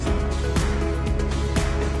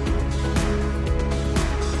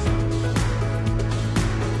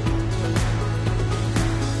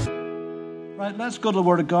Right, let's go to the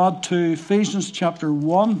Word of God, to Ephesians chapter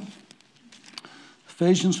 1.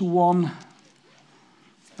 Ephesians 1,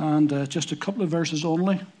 and just a couple of verses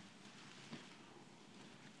only.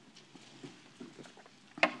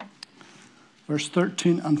 Verse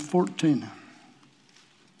 13 and 14.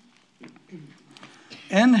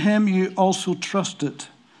 In him you also trusted,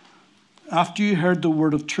 after you heard the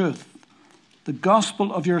word of truth, the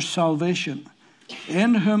gospel of your salvation,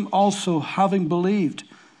 in whom also, having believed,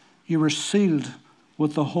 you were sealed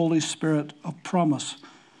with the Holy Spirit of promise,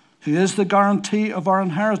 who is the guarantee of our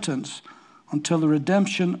inheritance until the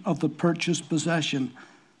redemption of the purchased possession,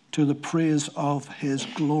 to the praise of his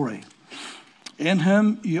glory. In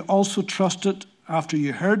him you also trusted, after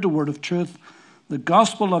you heard the word of truth, the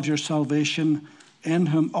gospel of your salvation, in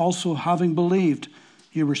whom also, having believed,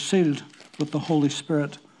 you were sealed with the Holy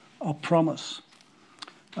Spirit of promise.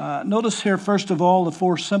 Notice here, first of all, the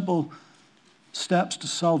four simple steps to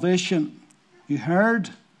salvation. You heard,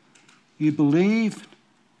 you believed,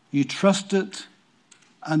 you trusted,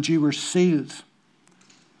 and you were sealed.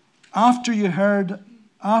 After you heard,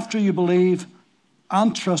 after you believed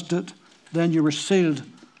and trusted, then you were sealed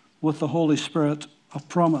with the Holy Spirit of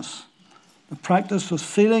promise. The practice of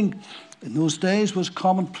sealing in those days was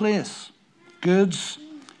commonplace. Goods,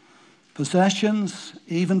 possessions,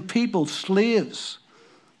 even people, slaves,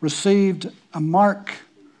 received a mark,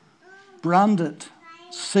 branded,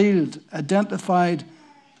 sealed, identified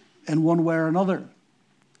in one way or another.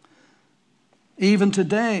 Even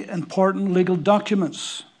today, important legal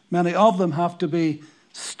documents, many of them have to be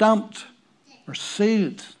stamped or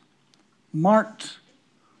sealed, marked.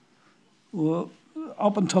 Well,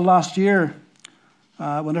 up until last year,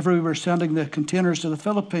 whenever we were sending the containers to the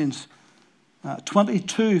Philippines,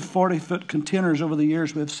 22 40-foot containers over the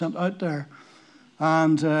years we've sent out there.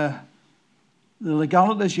 And the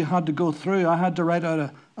legalities you had to go through, I had to write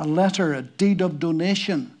out a letter, a deed of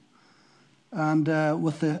donation, and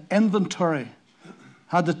with the inventory,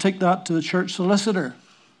 had to take that to the church solicitor.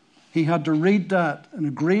 He had to read that and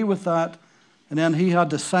agree with that, and then he had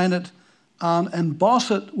to sign it and emboss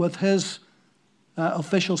it with his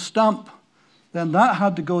official stamp. Then that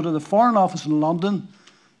had to go to the Foreign Office in London,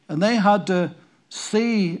 and they had to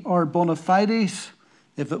see our bona fides,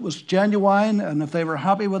 if it was genuine, and if they were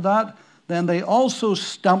happy with that, then they also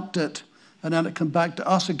stamped it, and then it came back to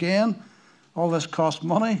us again. All this cost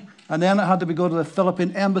money, and then it had to go to the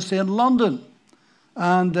Philippine Embassy in London,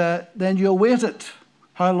 and then you await it.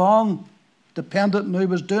 How long? Dependent on who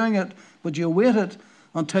was doing it, but you await it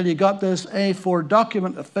until you got this A4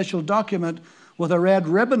 document, official document, with a red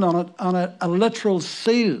ribbon on it and a literal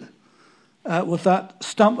seal with that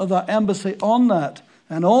stamp of that embassy on that.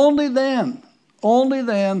 And only then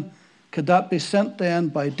could that be sent then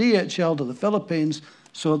by DHL to the Philippines,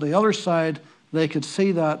 so the other side, they could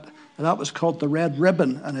see that. And that was called the red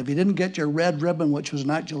ribbon. And if you didn't get your red ribbon, which was an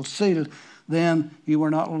actual seal, then you were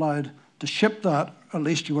not allowed to ship that. At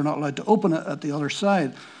least you were not allowed to open it at the other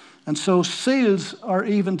side. And so seals are,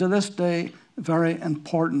 even to this day, very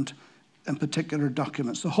important in particular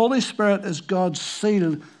documents. The Holy Spirit is God's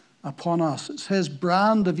seal upon us. It's his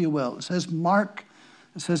brand, if you will. It's his mark.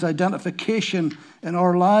 It's his identification in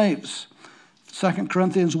our lives. 2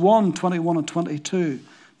 Corinthians 1, 21 and 22.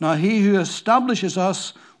 Now he who establishes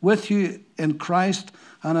us with you in Christ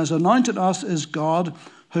and has anointed us is God,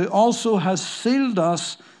 who also has sealed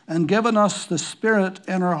us and given us the Spirit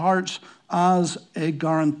in our hearts as a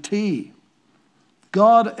guarantee.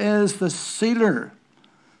 God is the sealer.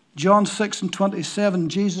 John 6 and 27,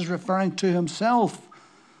 Jesus referring to himself,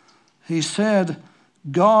 he said,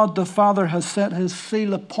 God the Father has set his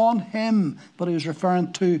seal upon him, but he was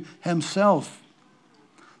referring to himself.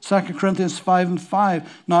 2 Corinthians 5 and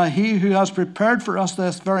 5, now he who has prepared for us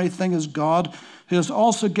this very thing is God, who has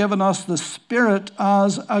also given us the Spirit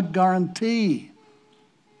as a guarantee.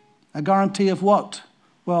 A guarantee of what?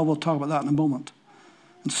 Well, we'll talk about that in a moment.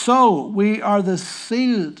 And so we are the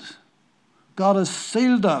sealed. God has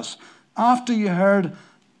sealed us. After you heard,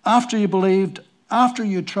 after you believed, after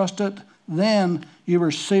you trusted, then you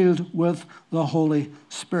were sealed with the Holy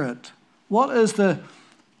Spirit. What is the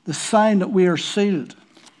sign that we are sealed?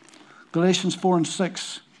 Galatians 4 and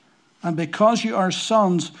 6. And because you are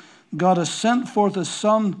sons, God has sent forth the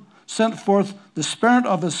Spirit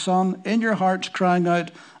of his Son in your hearts, crying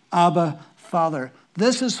out, Abba, Father.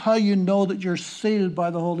 This is how you know that you're sealed by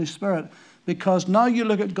the Holy Spirit, because now you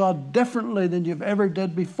look at God differently than you've ever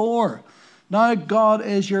did before. Now God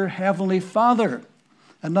is your heavenly Father.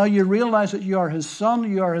 And now you realize that you are his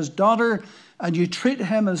son, you are his daughter, and you treat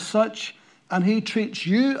him as such, and he treats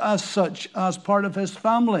you as such, as part of his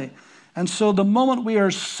family. And so the moment we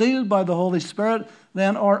are sealed by the Holy Spirit,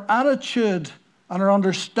 then our attitude and our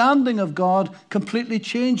understanding of God completely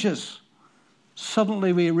changes.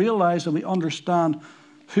 Suddenly we realize and we understand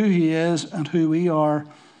who he is and who we are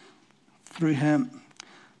through him.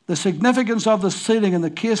 The significance of the sealing in the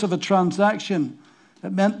case of a transaction,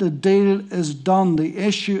 it meant the deal is done, the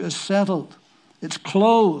issue is settled, it's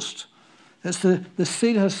closed. It's the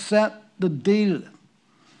seal has set the deal.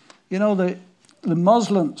 You know, the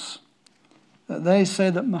Muslims, they say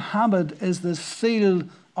that Muhammad is the seal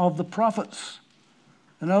of the prophets.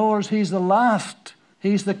 In other words, he's the last.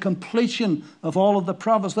 He's the completion of all of the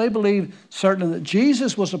prophets. They believe certainly that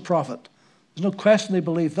Jesus was a prophet. There's no question they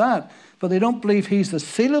believe that. But they don't believe he's the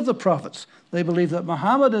seal of the prophets. They believe that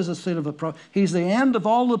Muhammad is the seal of the prophets. He's the end of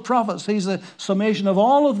all the prophets. He's the summation of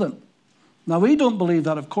all of them. Now, we don't believe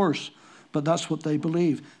that, of course, but that's what they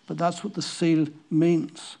believe. But that's what the seal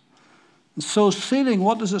means. And so sealing,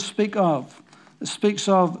 what does it speak of? It speaks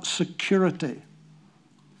of security.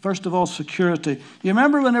 First of all, security. You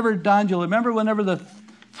remember whenever they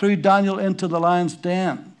threw Daniel into the lion's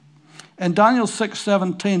den? In Daniel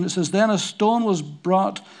 6:17, it says, "Then a stone was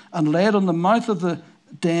brought and laid on the mouth of the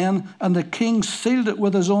den, and the king sealed it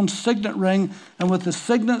with his own signet ring and with the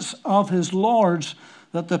signets of his lords,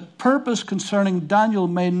 that the purpose concerning Daniel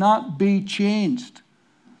may not be changed."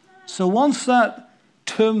 So once that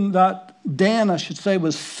tomb, that den, I should say,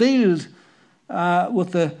 was sealed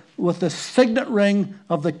with the signet ring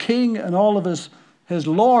of the king and all of his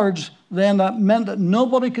lords, then that meant that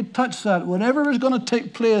nobody could touch that. Whatever was going to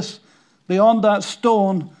take place beyond that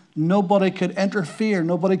stone, nobody could interfere.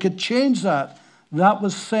 Nobody could change that. That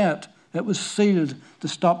was set. It was sealed to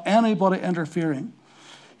stop anybody interfering.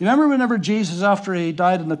 You remember whenever Jesus, after he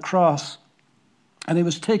died on the cross, and he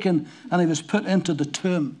was taken and he was put into the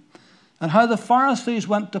tomb, and how the Pharisees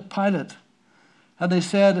went to Pilate, and they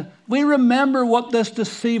said, "We remember what this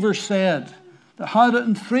deceiver said, that how that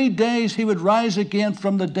in 3 days he would rise again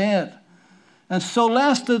from the dead. And so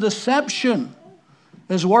lest the deception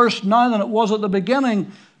is worse now than it was at the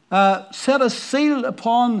beginning, set a seal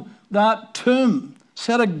upon that tomb,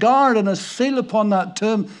 set a guard and a seal upon that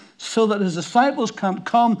tomb, so that his disciples can't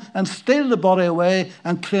come and steal the body away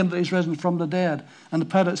and claim that he's risen from the dead." And the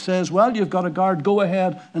Pilate says, "Well, you've got a guard, go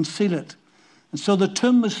ahead and seal it." And so the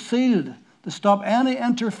tomb was sealed to stop any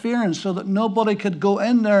interference, so that nobody could go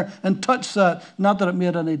in there and touch that. Not that it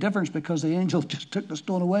made any difference, because the angel just took the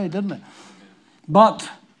stone away, didn't he? But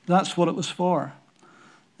that's what it was for.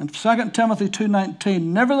 In 2 Timothy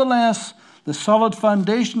 2:19, "Nevertheless, the solid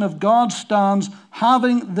foundation of God stands,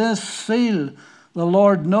 having this seal. The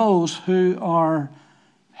Lord knows who are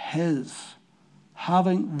his."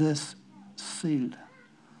 Having this seal.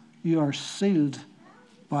 You are sealed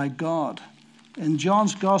by God. In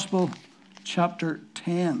John's Gospel, chapter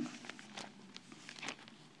 10.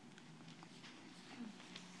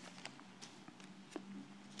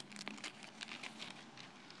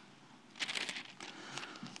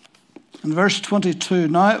 In verse 22,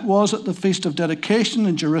 "Now it was at the feast of dedication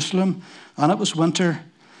in Jerusalem, and it was winter,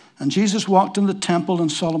 and Jesus walked in the temple in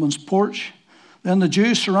Solomon's porch. Then the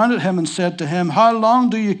Jews surrounded him and said to him, 'How long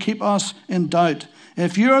do you keep us in doubt?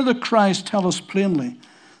 If you are the Christ, tell us plainly.'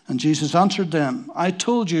 And Jesus answered them, 'I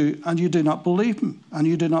told you, and you do not believe me, and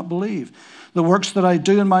you do not believe. The works that I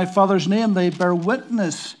do in my Father's name, they bear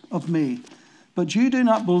witness of me. But you do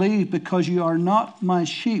not believe, because you are not my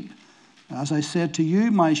sheep. As I said to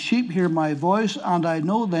you, my sheep hear my voice, and I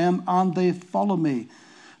know them, and they follow me.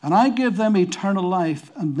 And I give them eternal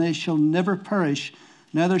life, and they shall never perish,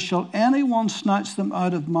 neither shall anyone snatch them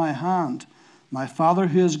out of my hand. My Father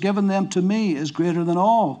who has given them to me is greater than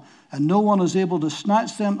all, and no one is able to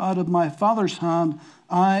snatch them out of my Father's hand.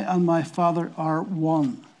 I and my Father are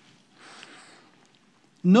one.'"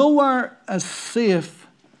 Nowhere as safe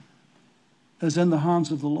as in the hands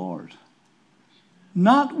of the Lord.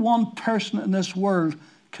 Not one person in this world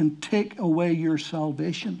can take away your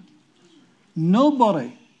salvation.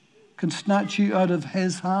 Nobody can snatch you out of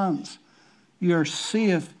his hands. You're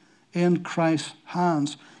safe in Christ's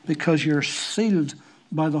hands because you're sealed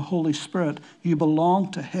by the Holy Spirit. You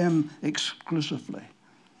belong to him exclusively.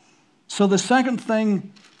 So the second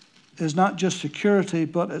thing is not just security,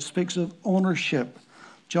 but it speaks of ownership.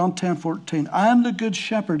 John 10:14, "I am the good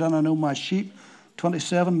shepherd, and I know my sheep."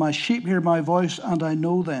 27, "My sheep hear my voice, and I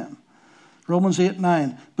know them." Romans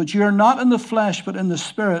 8:9, "But you are not in the flesh, but in the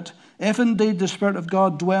Spirit, if indeed the Spirit of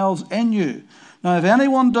God dwells in you. Now if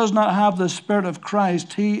anyone does not have the Spirit of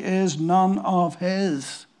Christ, he is none of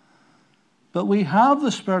his." But we have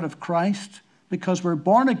the Spirit of Christ because we're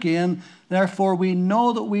born again. Therefore, we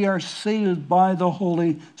know that we are sealed by the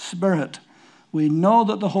Holy Spirit. We know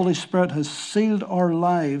that the Holy Spirit has sealed our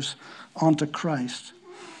lives onto Christ.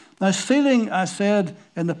 Now, sealing, I said,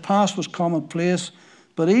 in the past was commonplace,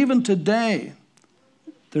 but even today,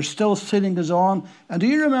 there's still sealing goes on. And do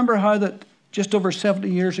you remember how that just over 70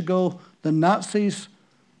 years ago, the Nazis,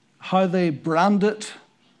 how they branded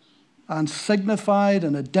and signified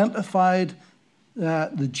and identified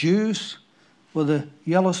the Jews with the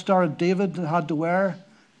yellow Star of David they had to wear,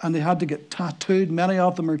 and they had to get tattooed. Many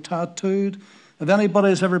of them are tattooed. If anybody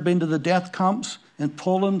has ever been to the death camps in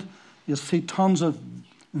Poland, you'll see tons of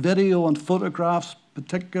video and photographs,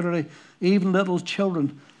 particularly even little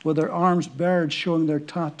children with their arms bared showing their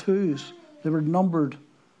tattoos. They were numbered.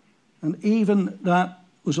 And even that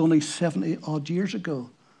was only 70 odd years ago.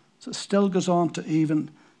 So it still goes on to even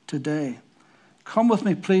today. Come with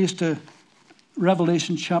me, please, to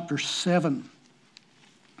Revelation chapter 7.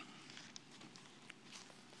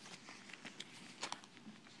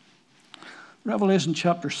 Revelation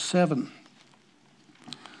chapter 7.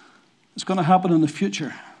 It's going to happen in the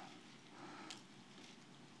future.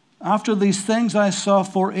 After these things I saw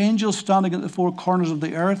 4 angels standing at the 4 corners of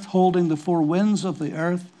the earth, holding the 4 winds of the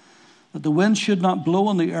earth, that the wind should not blow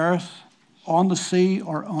on the earth, on the sea,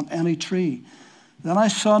 or on any tree. Then I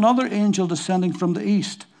saw another angel descending from the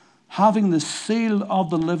east, having the seal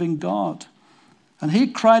of the living God. And he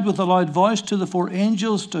cried with a loud voice to the 4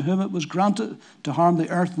 angels to whom it was granted to harm the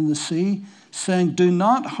earth and the sea, saying, do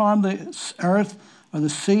not harm the earth or the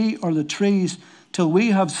sea or the trees, till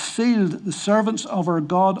we have sealed the servants of our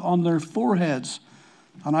God on their foreheads.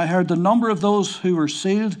 And I heard the number of those who were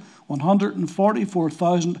sealed,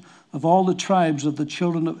 144,000 of all the tribes of the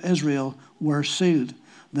children of Israel were sealed.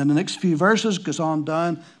 Then the next few verses goes on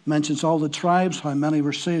down, mentions all the tribes, how many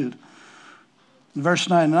were sealed. In verse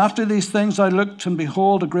 9, and after these things I looked, and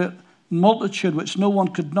behold, a great multitude which no one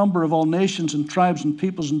could number, of all nations and tribes and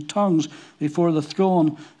peoples and tongues, before the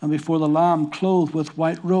throne and before the Lamb, clothed with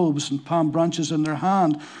white robes and palm branches in their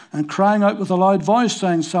hand, and crying out with a loud voice,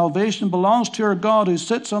 saying, salvation belongs to our God who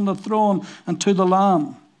sits on the throne and to the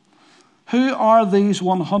Lamb. Who are these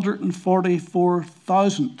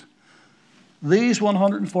 144,000? These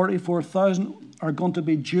 144,000 are going to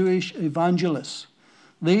be Jewish evangelists.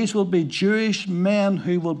 These will be Jewish men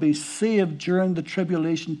who will be saved during the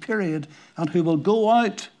tribulation period and who will go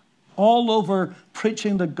out all over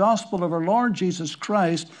preaching the gospel of our Lord Jesus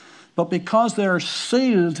Christ. But because they are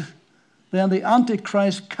sealed, then the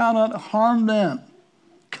Antichrist cannot harm them,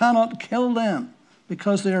 cannot kill them,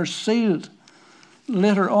 because they are sealed.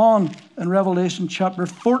 Later on in Revelation chapter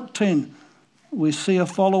 14, we see a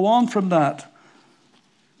follow-on from that.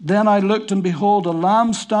 Then I looked, and behold, a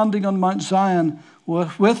Lamb standing on Mount Zion,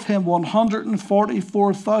 with him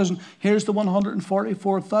 144,000. Here's the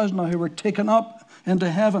 144,000 now who were taken up into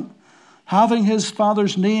heaven, having his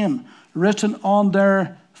Father's name written on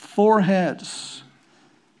their foreheads.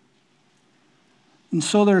 And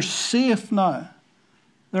so they're safe now.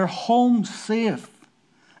 They're home safe.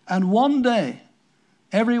 And one day,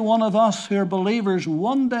 every one of us who are believers,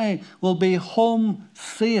 one day will be home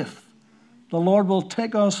safe. The Lord will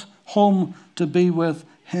take us home to be with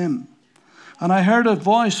him. And I heard a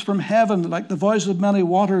voice from heaven, like the voice of many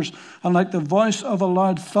waters, and like the voice of a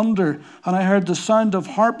loud thunder. And I heard the sound of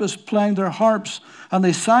harpists playing their harps. And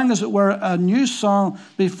they sang, as it were, a new song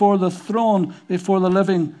before the throne, before the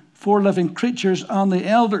 4 living creatures and the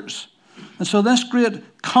elders. And so this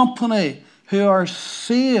great company who are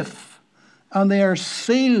safe and they are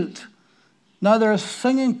sealed. Now they're a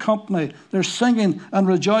singing company. They're singing and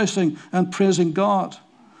rejoicing and praising God.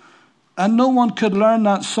 And no one could learn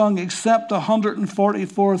that song except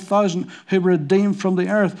 144,000 who were redeemed from the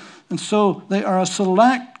earth. And so they are a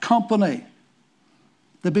select company.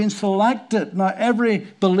 They've been selected. Now every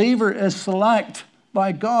believer is select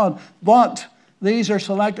by God, but these are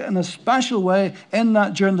selected in a special way in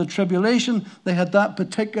that during the tribulation they had that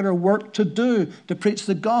particular work to do, to preach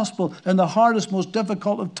the gospel in the hardest, most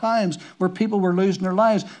difficult of times where people were losing their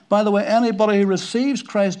lives. By the way, anybody who receives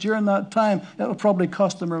Christ during that time, it will probably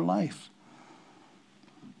cost them their life.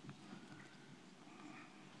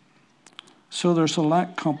 So they're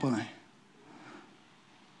select company.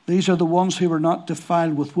 These are the ones who were not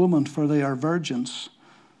defiled with woman, for they are virgins.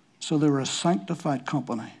 So they were a sanctified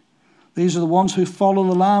company. These are the ones who follow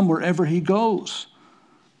the Lamb wherever he goes.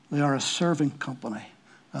 They are a serving company,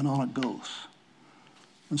 and on it goes.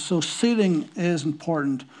 And so sealing is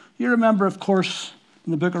important. You remember, of course,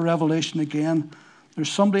 in the book of Revelation again,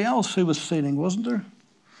 there's somebody else who was sealing, wasn't there?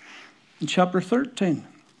 In chapter 13.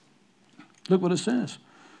 Look what it says.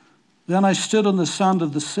 Then I stood on the sand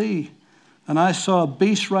of the sea, and I saw a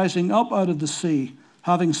beast rising up out of the sea,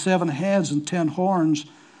 having 7 heads and 10 horns,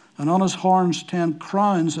 and on his horns 10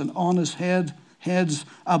 crowns, and on his heads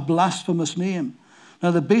a blasphemous name.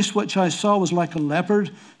 Now the beast which I saw was like a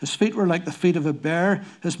leopard. His feet were like the feet of a bear.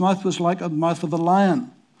 His mouth was like the mouth of a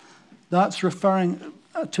lion. That's referring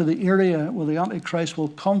to the area where the Antichrist will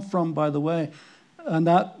come from, by the way. And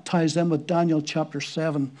that ties in with Daniel chapter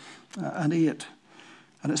 7 and 8.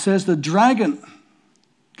 And it says the dragon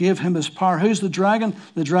gave him his power. Who's the dragon?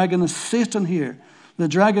 The dragon is Satan here. The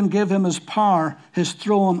dragon gave him his power, his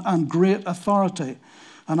throne, and great authority.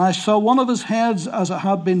 And I saw one of his heads as it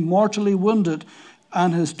had been mortally wounded,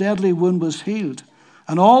 and his deadly wound was healed.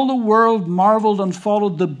 And all the world marveled and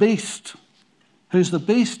followed the beast. Who's the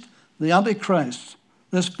beast? The Antichrist.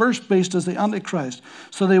 This first beast is the Antichrist.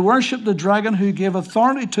 So they worshipped the dragon who gave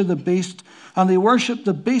authority to the beast, and they worshipped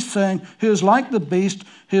the beast, saying, who is like the beast,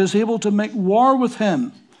 who is able to make war with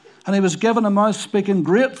him. And he was given a mouth speaking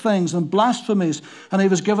great things and blasphemies, and he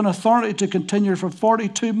was given authority to continue for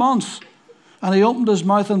 42 months. And he opened his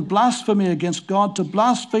mouth in blasphemy against God, to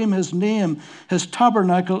blaspheme his name, his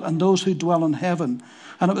tabernacle, and those who dwell in heaven.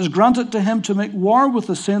 And it was granted to him to make war with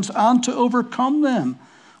the saints and to overcome them.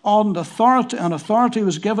 And authority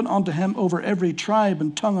was given unto him over every tribe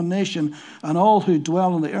and tongue and nation, and all who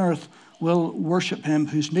dwell on the earth will worship him,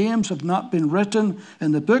 whose names have not been written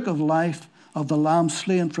in the book of life of the Lamb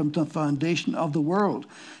slain from the foundation of the world.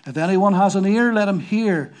 If anyone has an ear, let him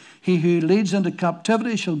hear. He who leads into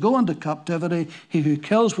captivity shall go into captivity. He who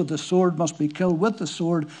kills with the sword must be killed with the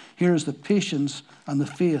sword. Here is the patience and the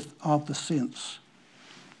faith of the saints.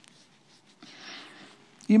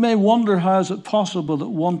 You may wonder, how is it possible that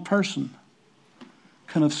one person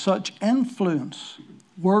can have such influence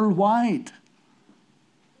worldwide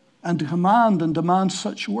and to command and demand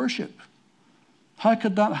such worship? How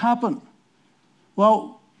could that happen?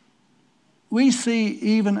 Well, we see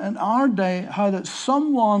even in our day how that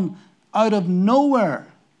someone out of nowhere,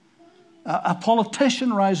 a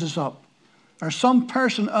politician rises up, or some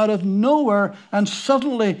person out of nowhere, and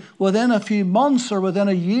suddenly within a few months or within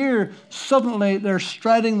a year, suddenly they're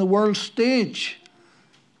striding the world stage.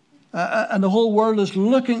 And the whole world is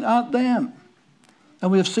looking at them.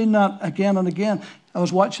 And we have seen that again and again. I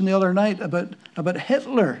was watching the other night about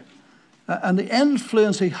Hitler and the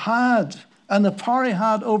influence he had. And the power he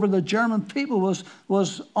had over the German people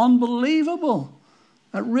was unbelievable.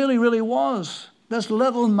 It really, really was. This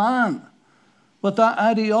little man with that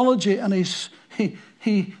ideology, and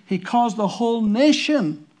he caused the whole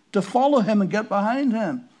nation to follow him and get behind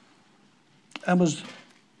him, and was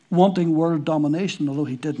wanting world domination, although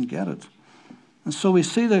he didn't get it. And so we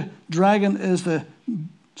see the dragon is the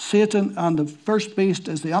Satan, and the first beast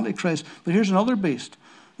is the Antichrist. But here's another beast.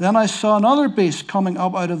 Then I saw another beast coming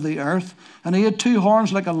up out of the earth, and he had two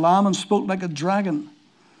horns like a lamb and spoke like a dragon.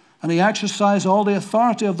 And he exercised all the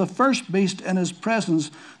authority of the first beast in his presence,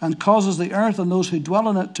 and causes the earth and those who dwell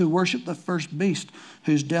in it to worship the first beast,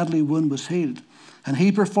 whose deadly wound was healed. And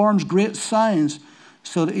he performs great signs,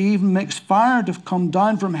 so that he even makes fire to come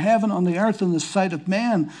down from heaven on the earth in the sight of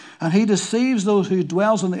men. And he deceives those who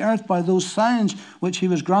dwells on the earth by those signs which he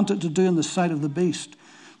was granted to do in the sight of the beast,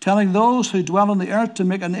 telling those who dwell on the earth to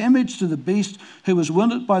make an image to the beast who was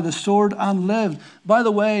wounded by the sword and lived. By the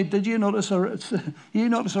way, did you notice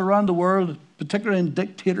around the world, particularly in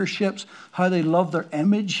dictatorships, how they love their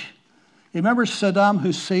image? You remember Saddam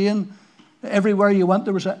Hussein? Everywhere you went,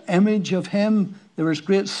 there was an image of him. There was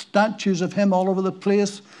great statues of him all over the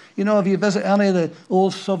place. You know, if you visit any of the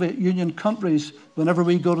old Soviet Union countries, whenever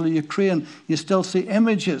we go to the Ukraine, you still see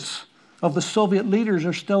images of the Soviet leaders.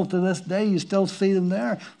 Are still to this day, you still see them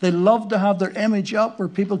there. They loved to have their image up where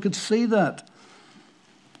people could see that.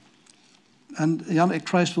 And the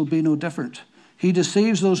Antichrist will be no different. He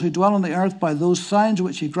deceives those who dwell on the earth by those signs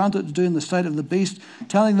which he granted to do in the sight of the beast,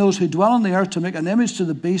 telling those who dwell on the earth to make an image to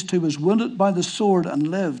the beast who was wounded by the sword and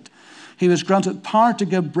lived. He was granted power to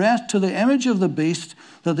give breath to the image of the beast,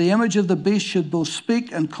 that the image of the beast should both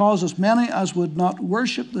speak and cause as many as would not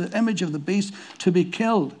worship the image of the beast to be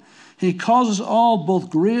killed. He causes all, both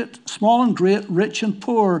great, small and great, rich and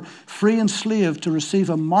poor, free and slave, to receive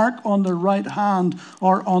a mark on their right hand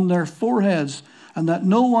or on their foreheads, and that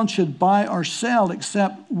no one should buy or sell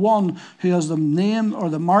except one who has the name or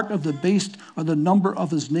the mark of the beast or the number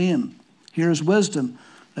of his name. Here is wisdom.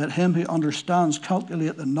 Let him who understands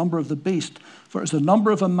calculate the number of the beast, for it's the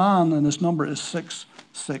number of a man, and his number is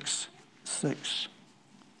 666.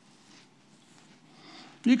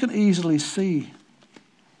 You can easily see,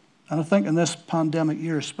 and I think in this pandemic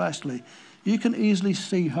year especially, you can easily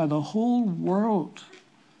see how the whole world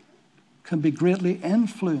can be greatly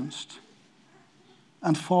influenced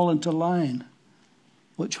and fall into line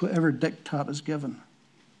with whatever diktat is given.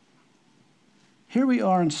 Here we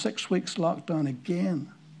are in 6 weeks lockdown again.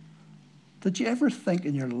 Did you ever think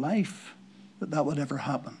in your life that that would ever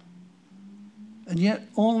happen. And yet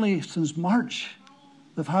only since March,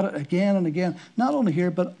 they've had it again and again. Not only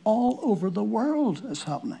here, but all over the world it's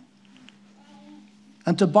happening.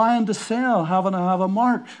 And to buy and to sell, having to have a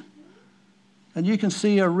mark. And you can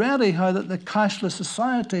see already how that the cashless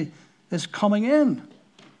society is coming in.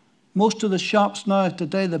 Most of the shops now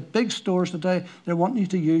today, the big stores today, they're wanting you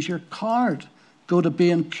to use your card. Go to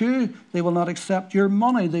B&Q, they will not accept your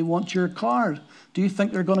money. They want your card. Do you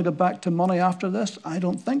think they're going to go back to money after this? I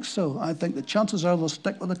don't think so. I think the chances are they'll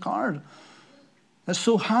stick with the card. It's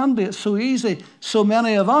so handy, it's so easy. So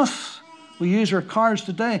many of us, we use our cards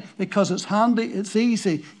today because it's handy, it's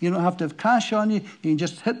easy. You don't have to have cash on you. You can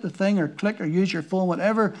just hit the thing or click or use your phone,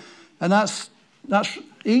 whatever. And that's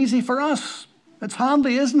easy for us. It's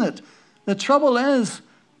handy, isn't it? The trouble is,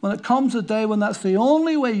 when it comes a day when that's the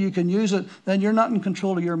only way you can use it, then you're not in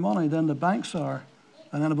control of your money. Then the banks are.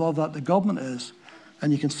 And then above that, the government is.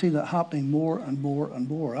 And you can see that happening more and more and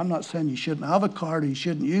more. I'm not saying you shouldn't have a card or you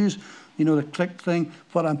shouldn't use, the click thing.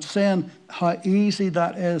 But I'm saying how easy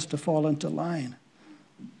that is to fall into line.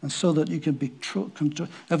 And so that you can be controlled.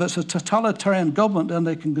 If it's a totalitarian government, then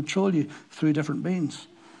they can control you through different means.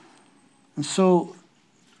 And so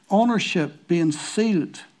ownership being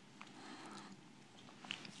sealed.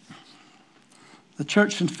 The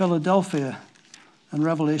church in Philadelphia in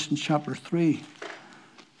Revelation chapter 3.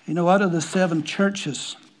 Out of the 7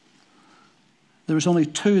 churches, there was only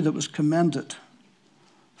 2 that was commended.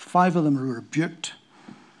 5 of them were rebuked.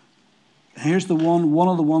 Here's one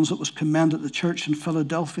of the ones that was commended, the church in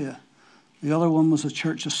Philadelphia. The other one was the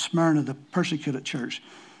church of Smyrna, the persecuted church.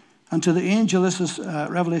 And to the angel, this is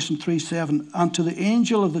Revelation 3:7, and to the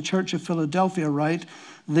angel of the church of Philadelphia write,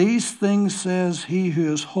 these things says he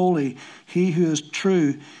who is holy, he who is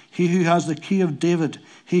true, he who has the key of David,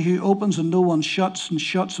 he who opens and no one shuts, and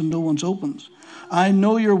shuts and no one opens. I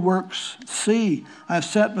know your works. See, I have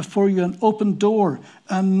set before you an open door,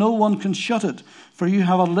 and no one can shut it. For you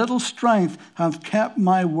have a little strength, have kept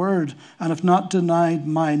my word, and have not denied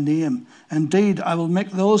my name. Indeed, I will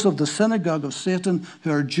make those of the synagogue of Satan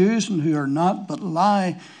who are Jews and who are not, but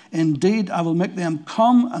lie. Indeed, I will make them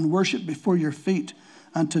come and worship before your feet,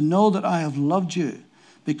 and to know that I have loved you.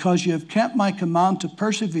 Because you have kept my command to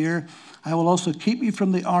persevere, I will also keep you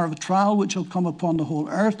from the hour of trial which will come upon the whole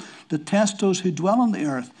earth, to test those who dwell on the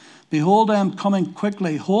earth. Behold, I am coming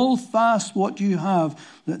quickly. Hold fast what you have,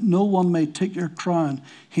 that no one may take your crown.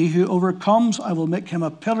 He who overcomes, I will make him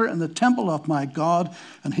a pillar in the temple of my God,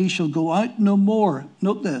 and he shall go out no more.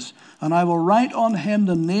 Note this. And I will write on him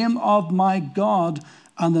the name of my God,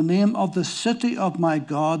 and the name of the city of my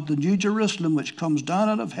God, the New Jerusalem, which comes down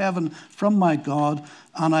out of heaven from my God,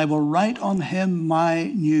 and I will write on him my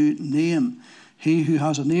new name. He who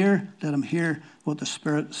has an ear, let him hear what the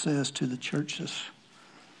Spirit says to the churches.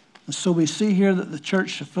 And so we see here that the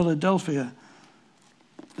church of Philadelphia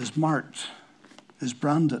is marked, is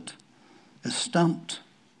branded, is stamped,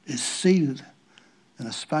 is sealed in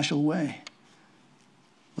a special way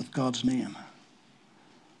with God's name.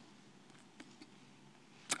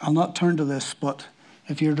 I'll not turn to this, but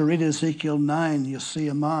if you're to read Ezekiel 9, you'll see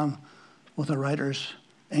a man with a writer's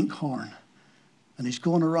inkhorn. And he's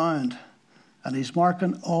going around and he's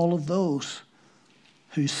marking all of those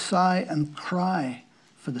who sigh and cry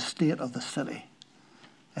for the state of the city.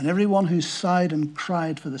 And everyone who sighed and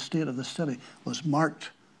cried for the state of the city was marked.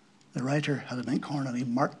 The writer had an inkhorn and he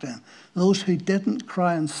marked them. Those who didn't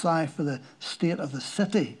cry and sigh for the state of the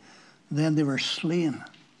city, then they were slain.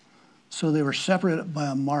 So they were separated by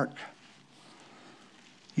a mark.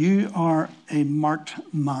 You are a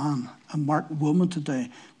marked man, a marked woman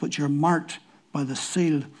today, but you're marked by the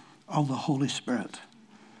seal of the Holy Spirit.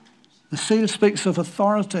 The seal speaks of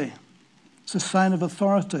authority. It's a sign of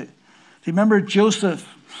authority. Do you remember Joseph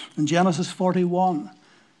in Genesis 41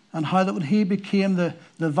 and how that when he became the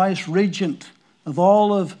vice regent of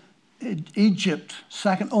all of Egypt,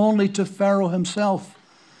 second only to Pharaoh himself,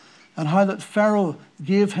 and how that Pharaoh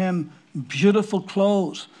gave him beautiful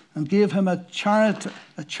clothes and gave him a chariot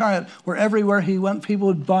where everywhere he went people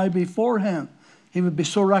would bow before him. He would be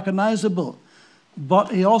so recognizable.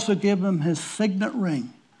 But he also gave him his signet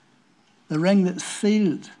ring, the ring that's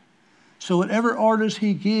sealed. So whatever orders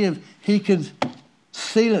he gave, he could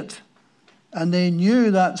seal it. And they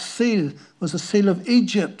knew that seal was the seal of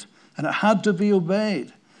Egypt, and it had to be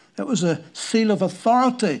obeyed. It was a seal of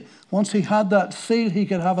authority. Once he had that seal, he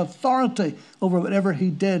could have authority over whatever he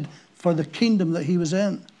did for the kingdom that he was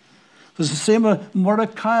in. It was the same with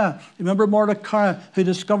Mordecai. Remember Mordecai who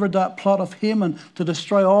discovered that plot of Haman to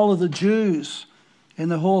destroy all of the Jews in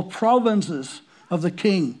the whole provinces of the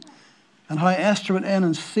king, and how Esther went in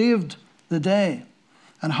and saved the day.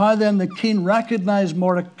 And how then the king recognized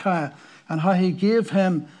Mordecai and how he gave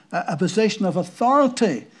him a position of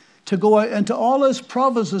authority to go out into all his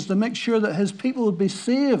provinces to make sure that his people would be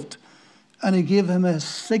saved. And he gave him his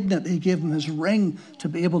signet, he gave him his ring to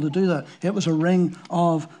be able to do that. It was a ring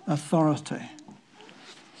of authority.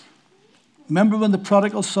 Remember when the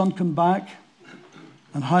prodigal son came back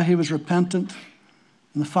and how he was repentant?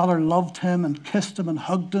 And the father loved him and kissed him and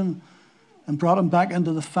hugged him and brought him back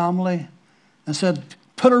into the family and said,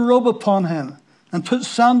 put a robe upon him and put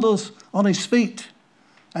sandals on his feet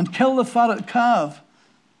and kill the fatted calf,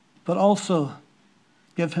 but also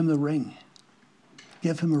give him the ring.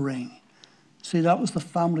 Give him a ring. See, that was the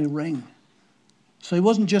family ring. So he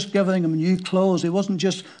wasn't just giving him new clothes. He wasn't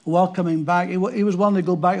just welcoming back. He was wanting to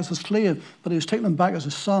go back as a slave, but he was taking him back as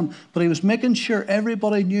a son. But he was making sure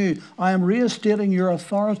everybody knew, I am reinstating your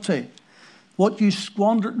authority. What you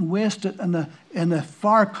squandered and wasted in the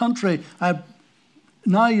far country,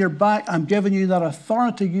 now you're back. I'm giving you that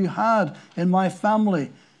authority you had in my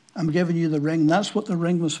family. I'm giving you the ring. That's what the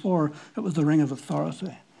ring was for. It was the ring of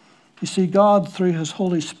authority. You see, God, through his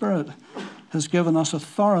Holy Spirit, has given us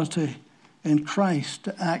authority in Christ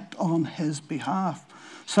to act on his behalf.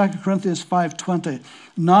 2 Corinthians 5:20.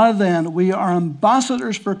 Now then, we are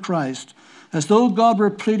ambassadors for Christ. As though God were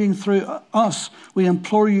pleading through us, we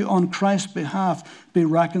implore you on Christ's behalf, be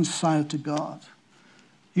reconciled to God.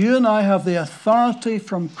 You and I have the authority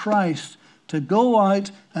from Christ to go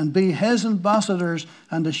out and be his ambassadors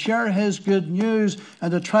and to share his good news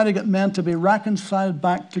and to try to get men to be reconciled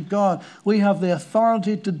back to God. We have the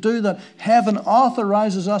authority to do that. Heaven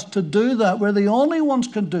authorizes us to do that. We're the only ones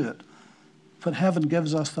can do it. But heaven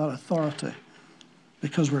gives us that authority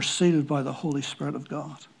because we're sealed by the Holy Spirit of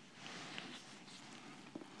God.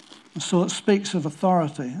 And so it speaks of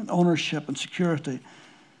authority and ownership and security.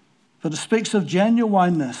 But it speaks of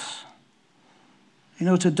genuineness. You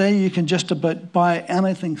know, today you can just about buy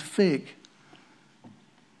anything fake.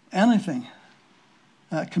 Anything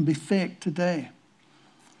can be fake today.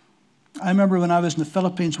 I remember when I was in the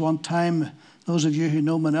Philippines one time, those of you who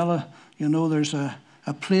know Manila, you know there's a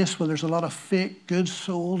place where there's a lot of fake goods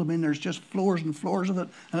sold. I mean, there's just floors and floors of it,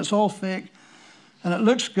 and it's all fake. And it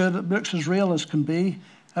looks good, it looks as real as can be.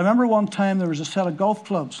 I remember one time there was a set of golf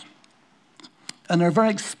clubs, and they're a very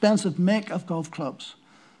expensive make of golf clubs.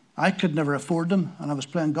 I could never afford them, and I was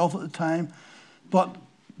playing golf at the time. But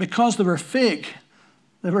because they were fake,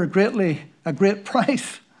 they were a great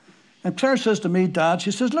price. And Claire says to me, Dad,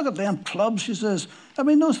 she says, look at them clubs. She says, I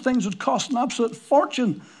mean, those things would cost an absolute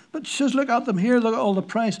fortune. But she says, look at them here, look at all the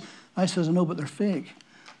price. I says, I know, but they're fake.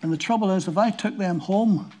 And the trouble is, if I took them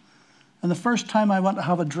home, and the first time I went to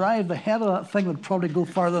have a drive, the head of that thing would probably go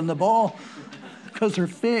farther than the ball because they're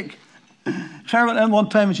fake. Claire went in one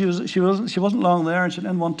time, and she wasn't long there, and she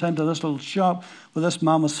went in one time to this little shop where this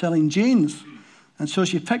man was selling jeans. And so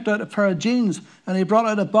she picked out a pair of jeans, and he brought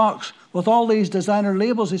out a box with all these designer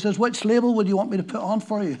labels. He says, which label would you want me to put on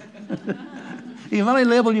for you? You have any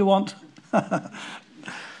label you want?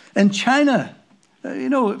 In China, you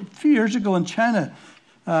know, a few years ago in China,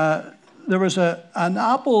 there was an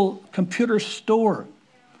Apple computer store,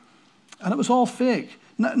 and it was all fake.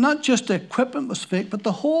 Not just the equipment was fake, but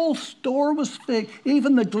the whole store was fake.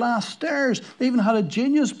 Even the glass stairs. They even had a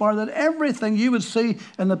Genius bar that everything you would see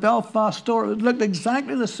in the Belfast store, it looked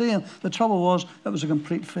exactly the same. The trouble was, it was a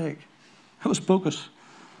complete fake. It was bogus.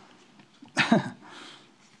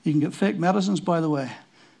 You can get fake medicines, by the way.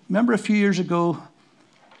 Remember a few years ago,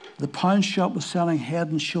 the pound shop was selling Head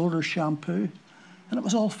and Shoulders shampoo, and it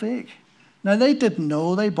was all fake. Now, they didn't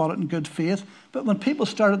know. They bought it in good faith. But when people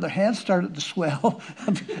their heads started to swell,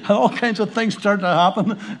 and all kinds of things started to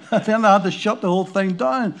happen, and then they had to shut the whole thing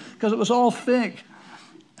down because it was all fake.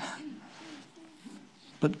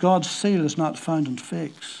 But God's seal is not found in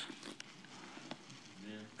fakes.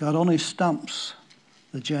 God only stamps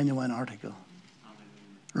the genuine article.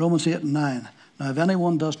 Romans 8:9. Now, if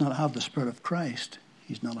anyone does not have the Spirit of Christ,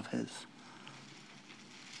 he's none of his.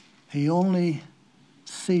 He only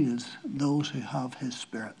seals those who have his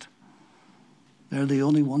Spirit. They're the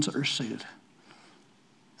only ones that are sealed.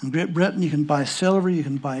 In Great Britain, you can buy silver, you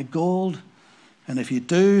can buy gold, and if you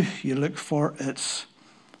do, you look for its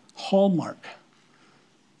hallmark.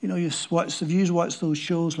 You know, if you watch those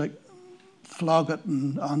shows like Flog It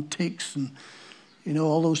and Antiques and, you know,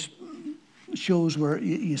 all those shows where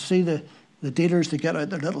you see the dealers, they get out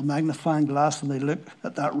their little magnifying glass and they look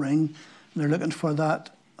at that ring and they're looking for that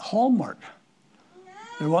hallmark.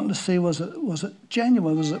 They're wanting to see, was it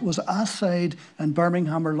genuine? Was it assayed in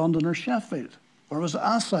Birmingham or London or Sheffield? Or was it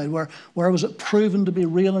assayed? Where was it proven to be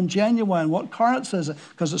real and genuine? What carats is it?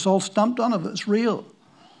 Because it's all stamped on it, it's real.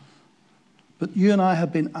 But you and I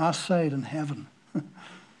have been assayed in heaven.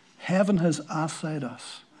 Heaven has assayed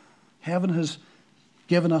us. Heaven has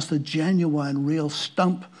given us the genuine, real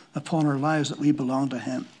stamp upon our lives that we belong to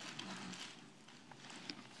him.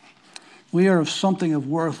 We are of something of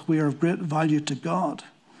worth. We are of great value to God.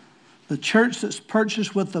 The church that's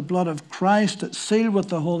purchased with the blood of Christ, that's sealed with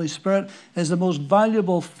the Holy Spirit, is the most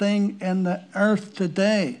valuable thing in the earth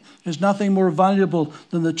today. There's nothing more valuable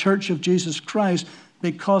than the church of Jesus Christ,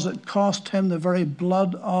 because it cost him the very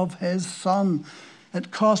blood of his Son. It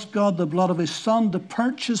cost God the blood of his Son to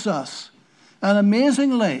purchase us. And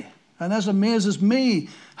amazingly, and this amazes me,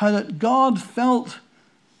 how that God felt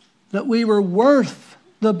that we were worth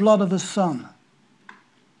the blood of his Son.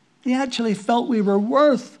 He actually felt we were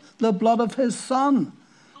worth the blood of his Son,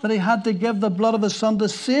 that he had to give the blood of his Son to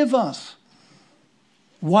save us.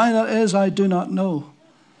 Why that is, I do not know,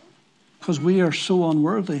 because we are so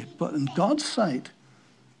unworthy. But in God's sight,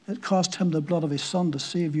 it cost him the blood of his Son to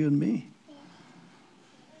save you and me.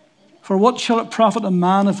 For what shall it profit a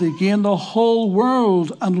man if they gain the whole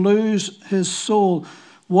world and lose his soul?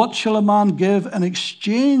 What shall a man give in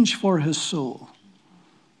exchange for his soul?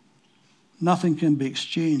 Nothing can be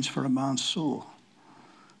exchanged for a man's soul.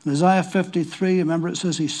 In Isaiah 53, remember it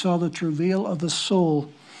says he saw the travail of the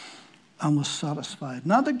soul and was satisfied.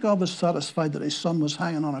 Not that God was satisfied that his Son was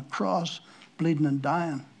hanging on a cross, bleeding and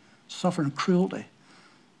dying, suffering cruelty.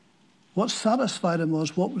 What satisfied him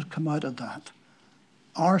was what would come out of that.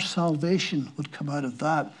 Our salvation would come out of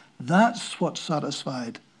that. That's what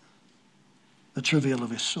satisfied the travail of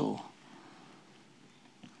his soul.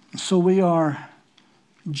 And so we are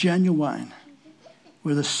genuine.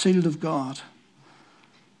 We're the sealed of God.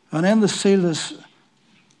 And in the seal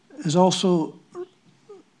is also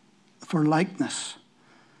for likeness.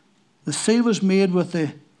 The seal was made with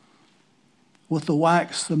the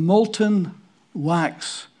wax, the molten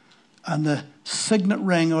wax, and the signet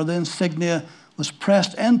ring or the insignia was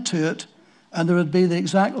pressed into it, and there would be the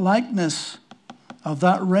exact likeness of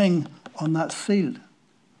that ring on that seal.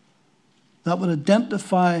 That would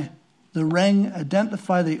identify the ring,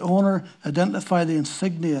 identify the owner, identify the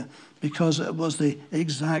insignia, because it was the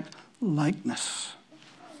exact likeness.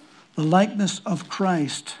 The likeness of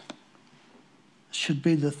Christ should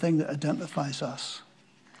be the thing that identifies us.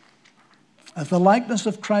 If the likeness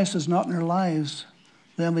of Christ is not in our lives,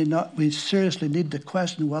 then we seriously need to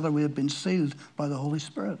question whether we have been sealed by the Holy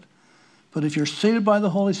Spirit. But if you're sealed by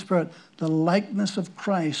the Holy Spirit, the likeness of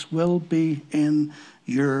Christ will be in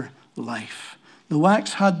your life. The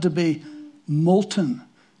wax had to be molten.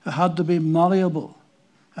 It had to be malleable.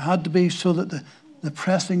 It had to be so that the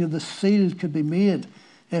pressing of the seal could be made.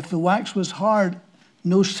 If the wax was hard,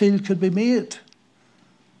 no seal could be made.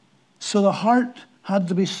 So the heart had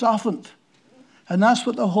to be softened. And that's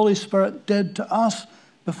what the Holy Spirit did to us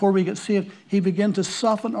before we get saved. He began to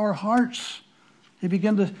soften our hearts. He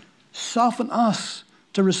began to soften us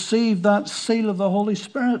to receive that seal of the Holy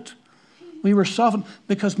Spirit. We were softened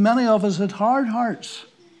because many of us had hard hearts.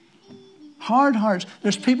 Hard hearts.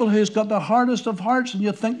 There's people who's got the hardest of hearts, and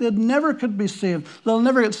you think they never could be saved. They'll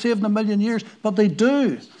never get saved in a million years, but they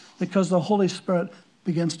do, because the Holy Spirit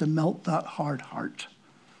begins to melt that hard heart.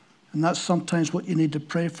 And that's sometimes what you need to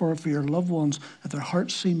pray for your loved ones, if their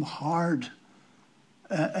hearts seem hard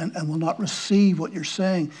and will not receive what you're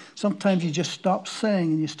saying. Sometimes you just stop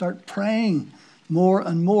saying and you start praying more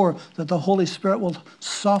and more that the Holy Spirit will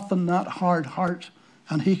soften that hard heart,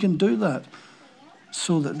 and he can do that,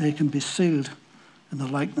 so that they can be sealed in the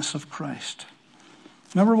likeness of Christ.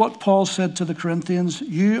 Remember what Paul said to the Corinthians?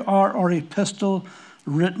 You are our epistle,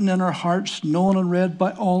 written in our hearts, known and read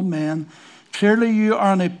by all men. Clearly you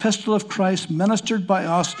are an epistle of Christ, ministered by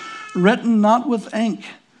us, written not with ink,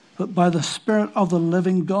 but by the Spirit of the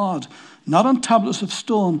living God, not on tablets of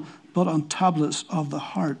stone, but on tablets of the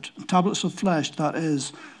heart, tablets of flesh, that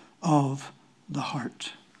is, of the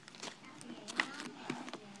heart.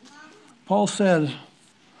 Paul said,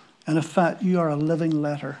 in effect, you are a living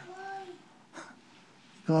letter.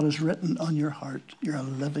 God has written on your heart. You're a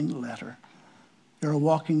living letter. You're a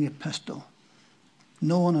walking epistle,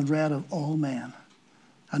 known and read of all men.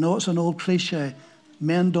 I know it's an old cliche.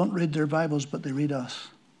 Men don't read their Bibles, but they read us.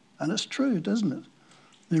 And it's true, doesn't it?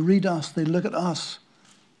 They read us. They look at us.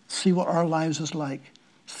 See what our lives is like.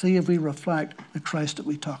 See if we reflect the Christ that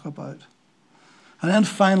we talk about. And then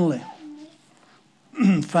finally,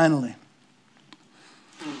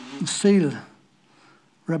 seal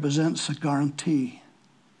represents a guarantee.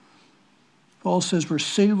 Paul says we're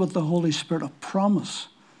sealed with the Holy Spirit of promise,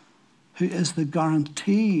 who is the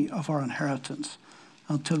guarantee of our inheritance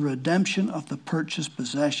until redemption of the purchased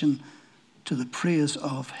possession, to the praise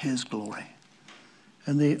of his glory.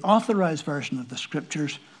 In the Authorized Version of the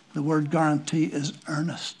Scriptures, the word guarantee is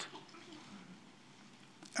earnest.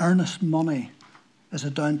 Earnest money is a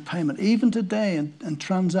down payment. Even today in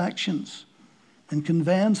transactions, in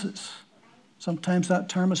conveyances, sometimes that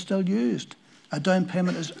term is still used. A down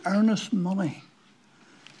payment is earnest money.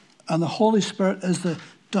 And the Holy Spirit is the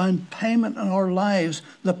down payment in our lives,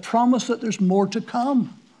 the promise that there's more to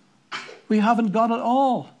come. We haven't got it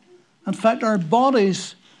all. In fact, our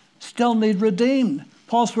bodies still need redeemed.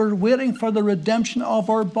 Paul's, we're waiting for the redemption of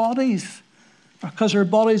our bodies, because our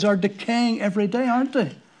bodies are decaying every day, aren't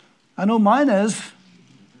they? I know mine is.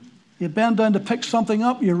 You bend down to pick something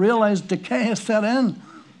up, you realize decay has set in.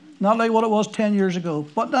 Not like what it was 10 years ago.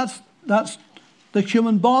 But that's the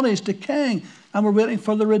human body is decaying, and we're waiting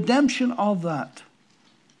for the redemption of that,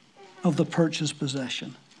 of the purchased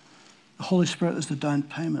possession. The Holy Spirit is the down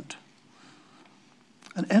payment.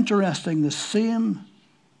 And interesting, the same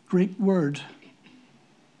Greek word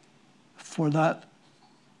for that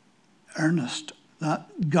earnest,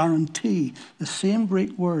 that guarantee, the same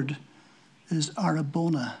Greek word is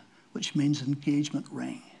arabona, which means engagement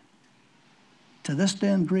ring. To this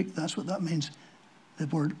day in Greek, that's what that means. The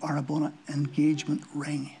word arabona, engagement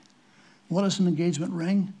ring. What is an engagement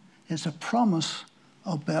ring? It's a promise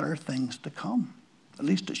of better things to come. At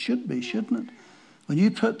least it should be, shouldn't it? When you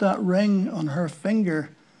put that ring on her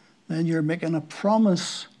finger, then you're making a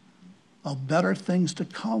promise of better things to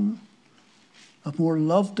come, of more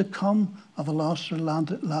love to come, of a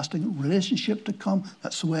lasting relationship to come.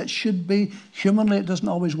 That's the way it should be. Humanly, it doesn't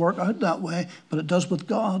always work out that way, but it does with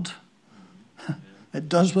God. It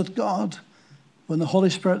does with God. When the Holy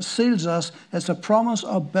Spirit seals us, it's a promise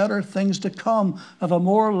of better things to come, of a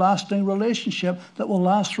more lasting relationship that will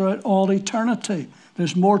last throughout all eternity.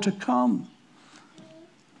 There's more to come.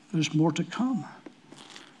 There's more to come.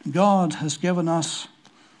 God has given us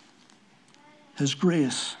His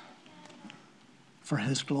grace for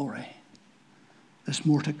His glory. There's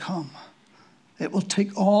more to come. It will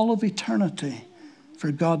take all of eternity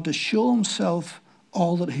for God to show Himself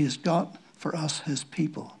all that He has got for us, His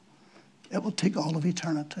people. It will take all of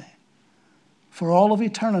eternity. For all of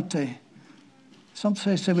eternity. Some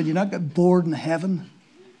say, well, you not get bored in heaven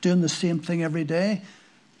doing the same thing every day?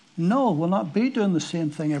 No, we'll not be doing the same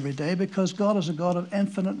thing every day, because God is a God of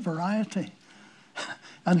infinite variety.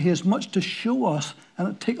 And He has much to show us, and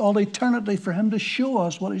it'll take all eternity for Him to show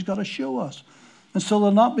us what He's got to show us. And so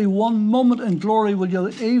there'll not be one moment in glory where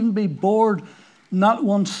you'll even be bored, not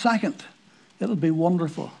 1 second. It'll be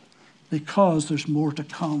wonderful, because there's more to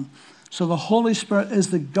come. So the Holy Spirit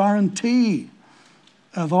is the guarantee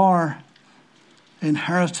of our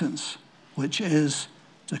inheritance, which is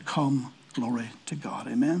to come. Glory to God.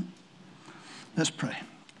 Amen. Let's pray.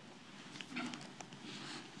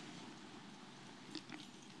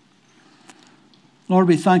 Lord,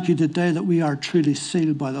 we thank You today that we are truly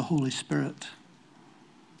sealed by the Holy Spirit.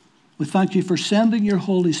 We thank You for sending Your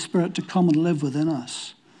Holy Spirit to come and live within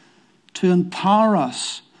us, to empower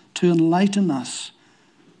us, to enlighten us,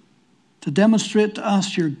 to demonstrate to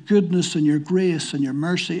us Your goodness and Your grace and Your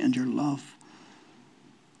mercy and Your love.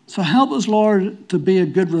 So help us, Lord, to be a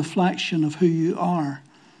good reflection of who You are.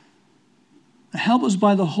 Help us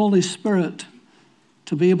by the Holy Spirit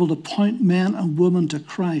to be able to point men and women to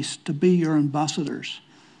Christ, to be Your ambassadors.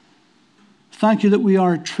 Thank You that we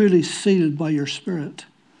are truly sealed by Your Spirit.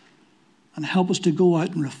 And help us to go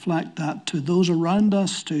out and reflect that to those around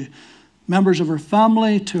us, to members of our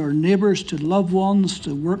family, to our neighbours, to loved ones,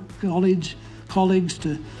 to work colleagues,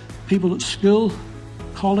 to people at school,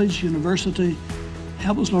 college, university.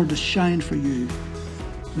 Help us, Lord, to shine for You.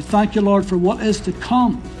 We thank You, Lord, for what is to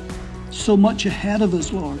come. So much ahead of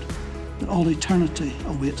us, Lord, that all eternity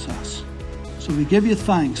awaits us. So we give You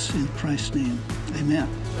thanks in Christ's name. Amen.